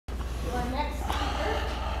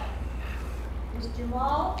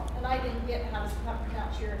Jamiel, and I didn't get how to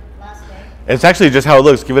pronounce your last name. It's actually just how it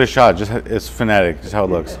looks. Give it a shot. It's phonetic, just how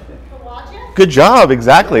it looks. Kawaja? Good job.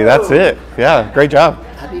 Exactly. That's it. Yeah. Great job.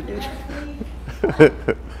 How do you do that?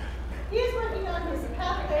 He is working on his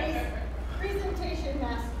Pathways Presentation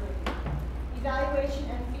Mastery. Evaluation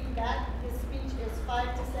and feedback. His speech is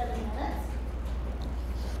 5 to 7 minutes.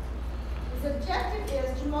 His objective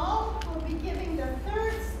is Jamiel will be giving the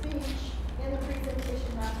third speech in the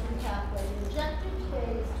Presentation Mastery Pathway. The objective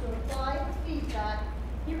today is to apply the feedback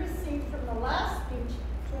he received from the last speech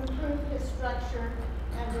to improve his structure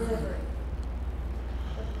and delivery.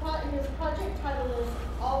 His project title is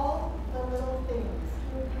All the Little Things.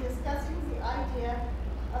 He will be discussing the idea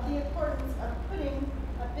of the importance of putting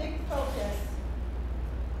a big focus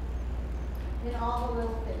in all the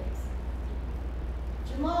little things.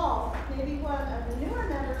 Jamiel may be one of the newer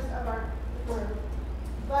members of our group,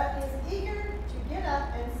 but is eager to get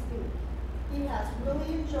up and speak. He has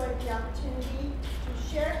really enjoyed the opportunity to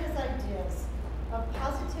share his ideas of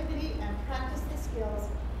positivity and practice the skills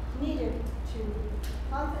needed to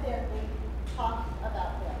confidently talk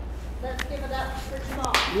about them. Let's give it up for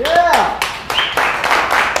Jamiel. Yeah!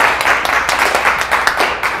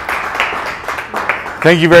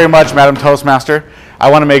 Thank you very much, Madam Toastmaster.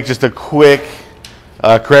 I want to make just a quick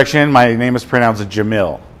correction. My name is pronounced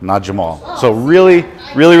Jamiel, not Jamal. So really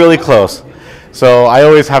close. So I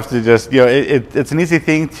always have to just, it's an easy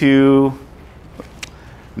thing to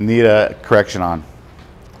need a correction on.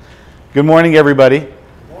 Good morning, everybody. Good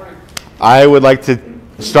morning. I would like to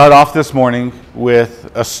start off this morning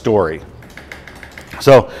with a story.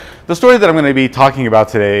 So the story that I'm going to be talking about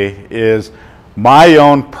today is my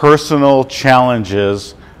own personal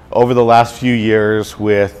challenges over the last few years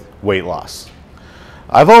with weight loss.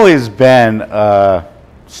 I've always been a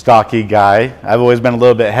stocky guy. I've always been a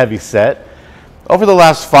little bit heavy set. Over the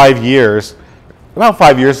last 5 years, about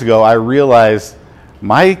 5 years ago, I realized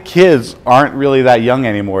my kids aren't really that young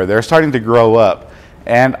anymore. They're starting to grow up,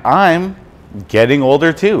 and I'm getting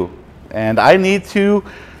older too. And I need to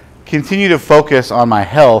continue to focus on my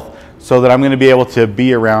health so that I'm going to be able to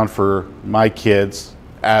be around for my kids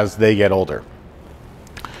as they get older.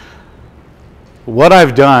 What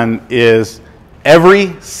I've done is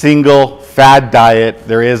every single fad diet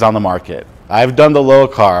there is on the market. I've done the low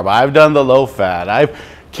carb, I've done the low fat, I've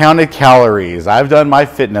counted calories, I've done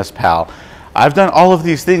MyFitnessPal. I've done all of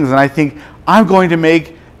these things, and I think I'm going to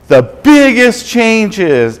make the biggest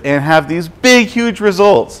changes and have these big, huge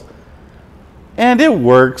results. And it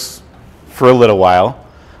works for a little while.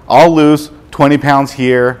 I'll lose 20 pounds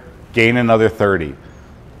here, gain another 30.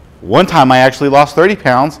 One time I actually lost 30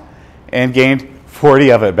 pounds and gained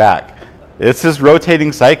 40 of it back. It's this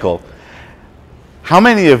rotating cycle. How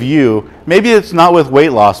many of you, maybe it's not with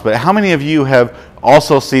weight loss, but how many of you have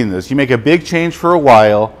also seen this? You make a big change for a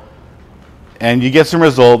while, and you get some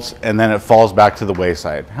results, and then it falls back to the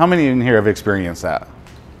wayside. How many in here have experienced that?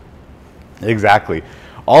 Exactly.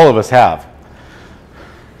 All of us have.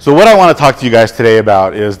 So what I want to talk to you guys today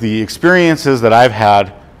about is the experiences that I've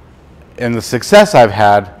had and the success I've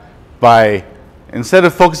had by, instead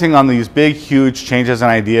of focusing on these big, huge changes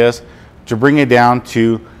and ideas, to bring it down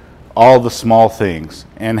to all the small things,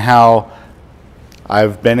 and how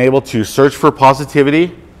I've been able to search for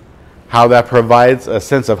positivity, how that provides a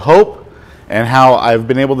sense of hope, and how I've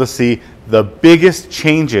been able to see the biggest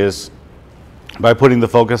changes by putting the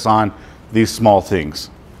focus on these small things.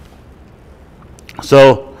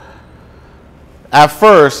 So, at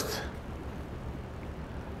first,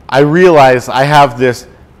 I realized I have this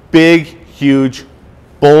big, huge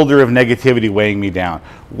boulder of negativity weighing me down.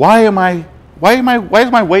 Why is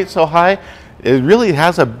my weight so high? It really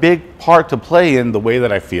has a big part to play in the way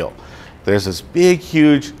that I feel. There's this big,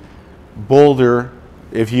 huge boulder,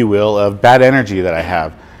 if you will, of bad energy that I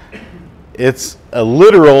have. It's a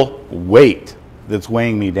literal weight that's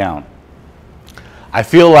weighing me down. I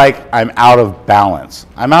feel like I'm out of balance.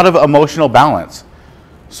 I'm out of emotional balance.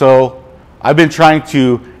 So I've been trying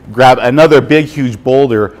to grab another big, huge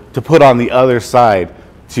boulder to put on the other side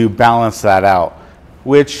to balance that out,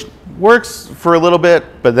 which works for a little bit,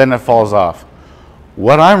 but then it falls off.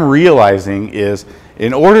 What I'm realizing is,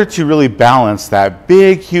 in order to really balance that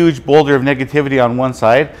big, huge boulder of negativity on one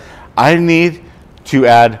side, I need to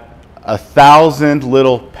add 1,000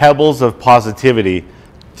 little pebbles of positivity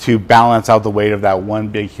to balance out the weight of that one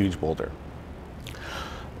big, huge boulder.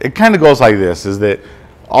 It kind of goes like this, is that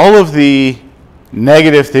all of the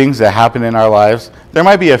negative things that happen in our lives, there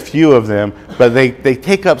might be a few of them, but they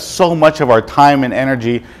take up so much of our time and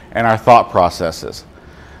energy and our thought processes.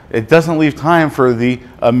 It doesn't leave time for the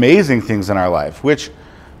amazing things in our life, which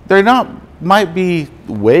they're not, might be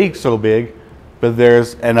way so big, but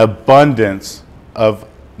there's an abundance of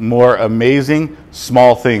more amazing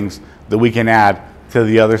small things that we can add to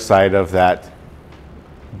the other side of that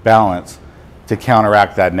balance to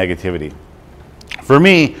counteract that negativity. For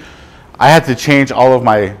me, I had to change all of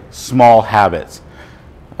my small habits.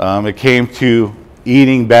 It came to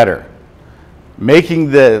eating better,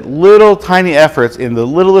 making the little tiny efforts in the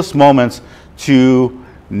littlest moments to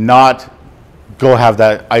not go have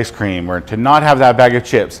that ice cream or to not have that bag of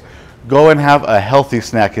chips. Go and have a healthy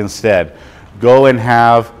snack instead. Go and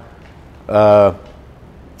have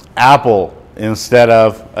apple instead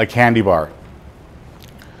of a candy bar.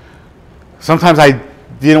 Sometimes I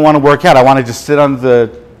didn't want to work out. I wanted to just sit on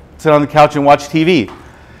the couch and watch TV.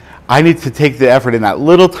 I need to take the effort in that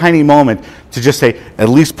little tiny moment to just say, at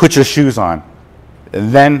least put your shoes on.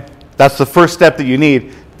 And then that's the first step that you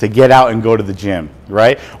need to get out and go to the gym,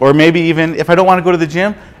 right? Or maybe even if I don't want to go to the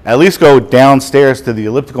gym, at least go downstairs to the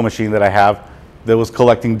elliptical machine that I have that was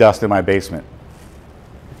collecting dust in my basement.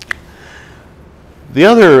 The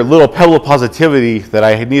other little pebble of positivity that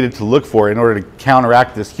I had needed to look for in order to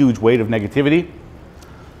counteract this huge weight of negativity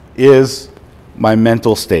is my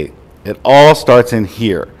mental state. It all starts in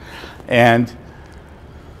here. And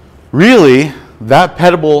really, that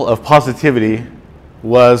pebble of positivity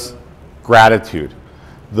was gratitude.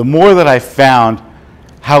 The more that I found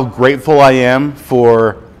how grateful I am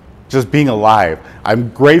for just being alive, I'm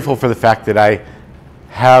grateful for the fact that I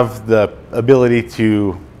have the ability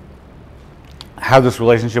to have this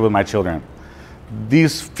relationship with my children.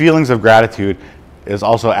 These feelings of gratitude is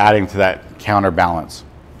also adding to that counterbalance.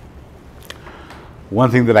 One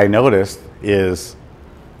thing that I noticed is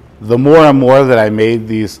the more and more that I made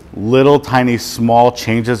these little tiny small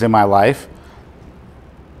changes in my life,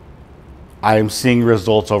 I am seeing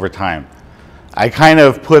results over time. I kind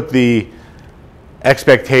of put the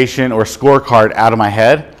expectation or scorecard out of my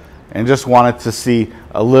head and just wanted to see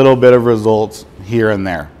a little bit of results here and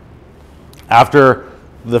there. After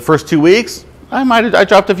the first 2 weeks, I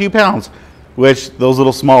dropped a few pounds, which those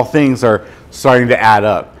little small things are starting to add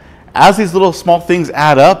up. As these little small things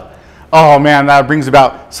add up, oh man, that brings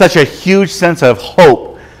about such a huge sense of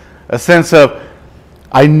hope, a sense of,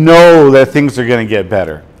 I know that things are going to get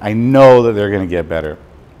better. I know that they're going to get better.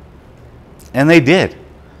 And they did.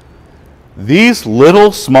 These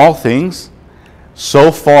little small things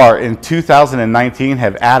so far in 2019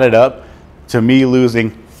 have added up to me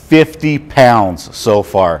losing 50 pounds so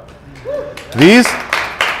far. These,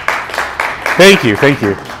 thank you.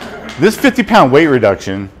 This 50-pound weight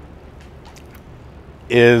reduction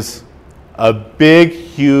is a big,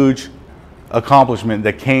 huge accomplishment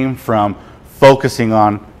that came from focusing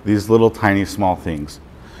on these little tiny small things.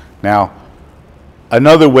 Now,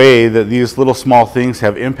 another way that these little small things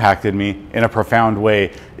have impacted me in a profound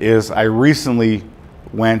way is I recently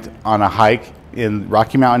went on a hike in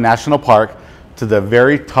Rocky Mountain National Park to the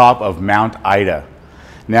very top of Mount Ida.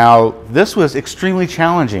 Now, this was extremely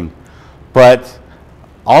challenging, but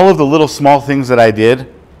all of the little small things that I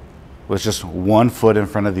did was just one foot in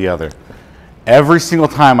front of the other. Every single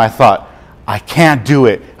time I thought, I can't do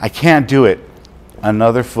it,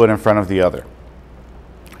 another foot in front of the other.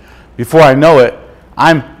 Before I know it,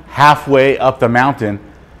 I'm halfway up the mountain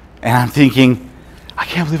and I'm thinking, I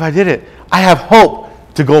can't believe I did it. I have hope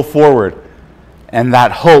to go forward. And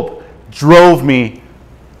that hope drove me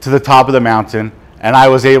to the top of the mountain, and I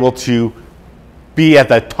was able to be at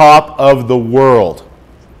the top of the world.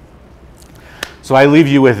 So I leave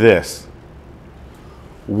you with this.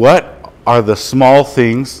 What are the small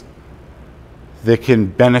things that can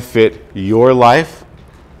benefit your life,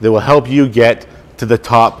 that will help you get to the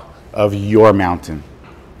top of your mountain?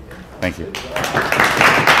 Thank you.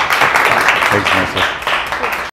 Thanks, Melissa.